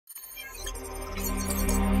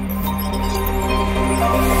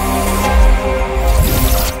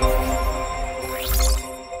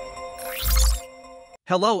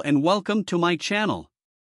Hello and welcome to my channel.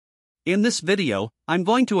 In this video, I'm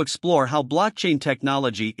going to explore how blockchain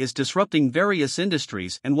technology is disrupting various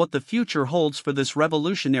industries and what the future holds for this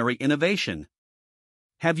revolutionary innovation.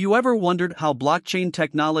 Have you ever wondered how blockchain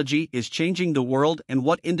technology is changing the world and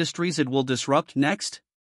what industries it will disrupt next?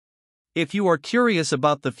 If you are curious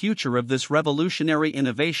about the future of this revolutionary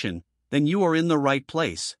innovation, then you are in the right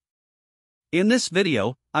place. In this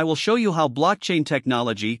video, I will show you how blockchain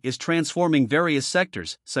technology is transforming various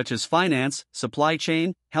sectors, such as finance, supply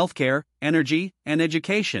chain, healthcare, energy, and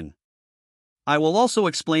education. I will also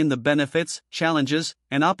explain the benefits, challenges,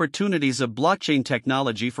 and opportunities of blockchain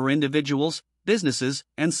technology for individuals, businesses,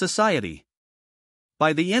 and society.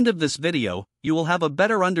 By the end of this video, you will have a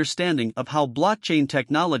better understanding of how blockchain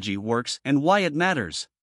technology works and why it matters.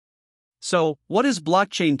 So, what is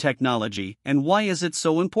blockchain technology and why is it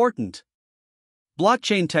so important?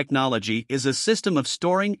 Blockchain technology is a system of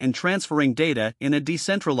storing and transferring data in a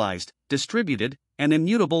decentralized, distributed, and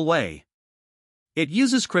immutable way. It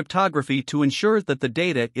uses cryptography to ensure that the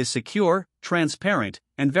data is secure, transparent,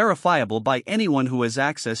 and verifiable by anyone who has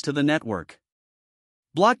access to the network.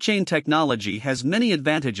 Blockchain technology has many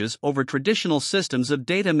advantages over traditional systems of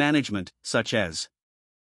data management, such as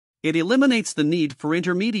it eliminates the need for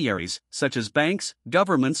intermediaries, such as banks,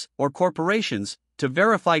 governments, or corporations, to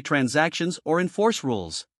verify transactions or enforce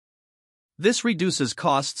rules. This reduces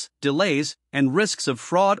costs, delays, and risks of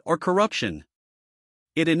fraud or corruption.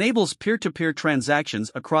 It enables peer-to-peer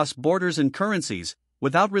transactions across borders and currencies,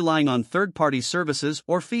 without relying on third-party services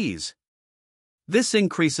or fees. This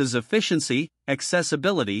increases efficiency,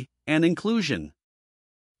 accessibility, and inclusion.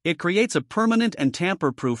 It creates a permanent and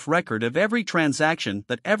tamper-proof record of every transaction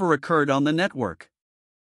that ever occurred on the network.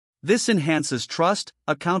 This enhances trust,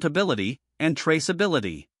 accountability, and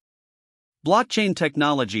traceability. Blockchain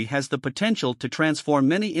technology has the potential to transform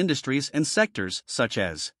many industries and sectors, such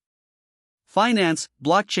as finance.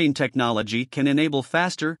 Blockchain technology can enable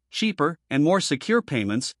faster, cheaper, and more secure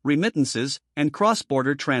payments, remittances, and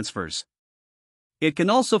cross-border transfers. It can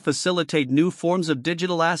also facilitate new forms of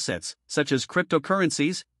digital assets, such as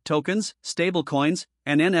cryptocurrencies, tokens, stablecoins,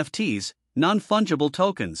 and NFTs, non-fungible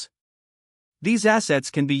tokens. These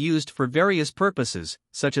assets can be used for various purposes,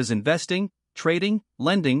 such as investing, trading,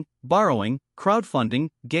 lending, borrowing, crowdfunding,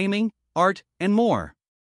 gaming, art, and more.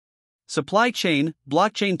 Supply chain.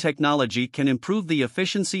 Blockchain technology can improve the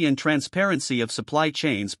efficiency and transparency of supply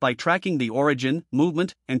chains by tracking the origin,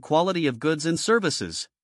 movement, and quality of goods and services.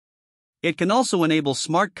 It can also enable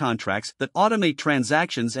smart contracts that automate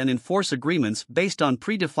transactions and enforce agreements based on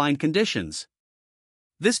predefined conditions.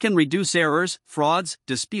 This can reduce errors, frauds,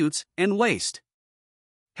 disputes, and waste.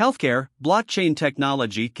 Healthcare. Blockchain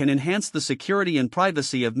technology can enhance the security and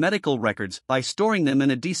privacy of medical records by storing them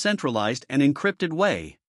in a decentralized and encrypted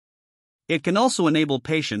way. It can also enable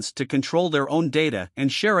patients to control their own data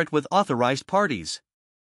and share it with authorized parties.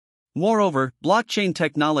 Moreover, blockchain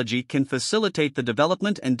technology can facilitate the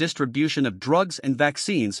development and distribution of drugs and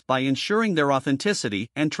vaccines by ensuring their authenticity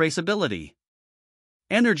and traceability.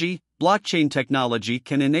 Energy. Blockchain technology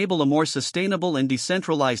can enable a more sustainable and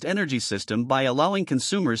decentralized energy system by allowing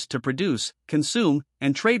consumers to produce, consume,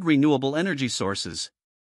 and trade renewable energy sources.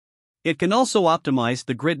 It can also optimize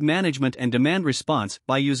the grid management and demand response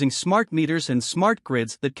by using smart meters and smart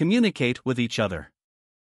grids that communicate with each other.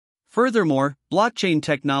 Furthermore, blockchain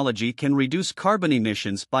technology can reduce carbon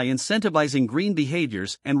emissions by incentivizing green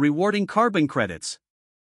behaviors and rewarding carbon credits.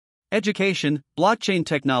 Education. Blockchain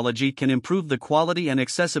technology can improve the quality and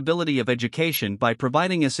accessibility of education by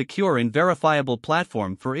providing a secure and verifiable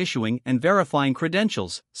platform for issuing and verifying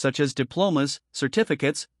credentials, such as diplomas,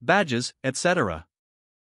 certificates, badges, etc.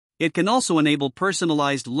 It can also enable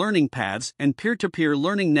personalized learning paths and peer-to-peer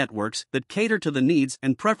learning networks that cater to the needs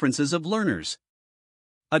and preferences of learners.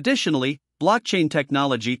 Additionally, blockchain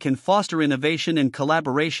technology can foster innovation and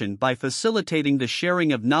collaboration by facilitating the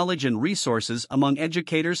sharing of knowledge and resources among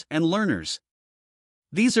educators and learners.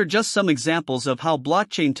 These are just some examples of how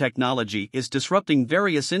blockchain technology is disrupting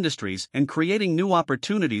various industries and creating new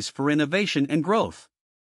opportunities for innovation and growth.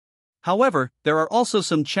 However, there are also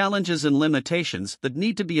some challenges and limitations that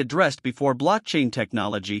need to be addressed before blockchain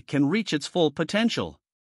technology can reach its full potential.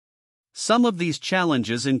 Some of these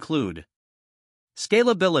challenges include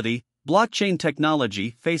scalability. Blockchain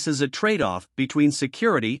technology faces a trade-off between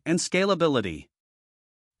security and scalability.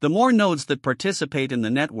 The more nodes that participate in the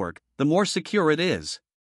network, the more secure it is.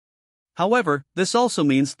 However, this also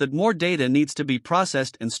means that more data needs to be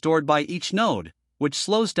processed and stored by each node, which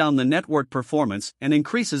slows down the network performance and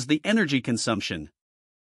increases the energy consumption.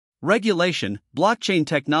 Regulation. Blockchain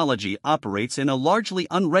technology operates in a largely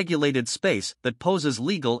unregulated space that poses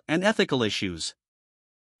legal and ethical issues.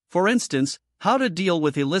 For instance, how to deal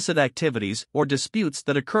with illicit activities or disputes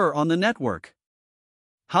that occur on the network.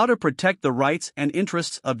 How to protect the rights and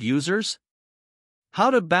interests of users.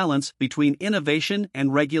 How to balance between innovation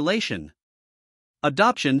and regulation.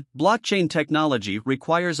 Adoption. Blockchain technology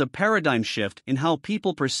requires a paradigm shift in how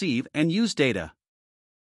people perceive and use data.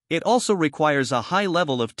 It also requires a high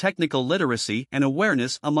level of technical literacy and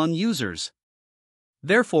awareness among users.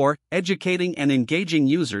 Therefore, educating and engaging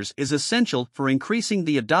users is essential for increasing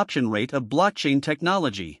the adoption rate of blockchain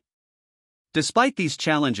technology. Despite these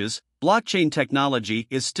challenges, blockchain technology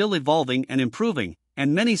is still evolving and improving,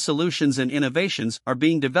 and many solutions and innovations are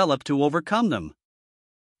being developed to overcome them.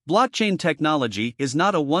 Blockchain technology is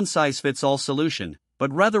not a one-size-fits-all solution,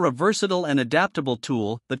 but rather a versatile and adaptable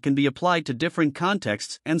tool that can be applied to different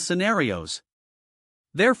contexts and scenarios.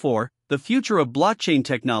 Therefore, the future of blockchain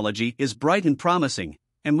technology is bright and promising,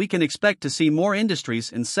 and we can expect to see more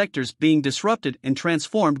industries and sectors being disrupted and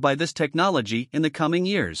transformed by this technology in the coming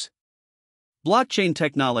years. Blockchain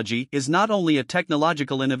technology is not only a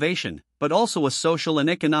technological innovation, but also a social and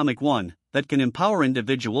economic one that can empower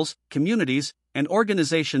individuals, communities, and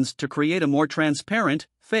organizations to create a more transparent,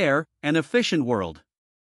 fair, and efficient world.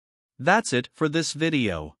 That's it for this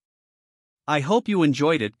video. I hope you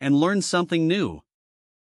enjoyed it and learned something new.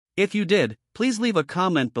 If you did, please leave a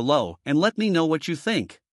comment below and let me know what you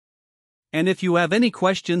think. And if you have any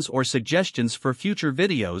questions or suggestions for future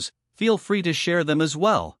videos, feel free to share them as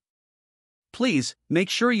well. Please, make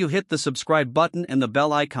sure you hit the subscribe button and the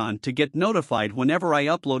bell icon to get notified whenever I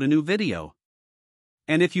upload a new video.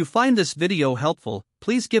 And if you find this video helpful,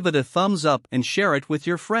 please give it a thumbs up and share it with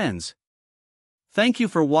your friends. Thank you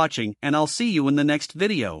for watching, and I'll see you in the next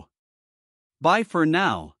video. Bye for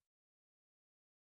now.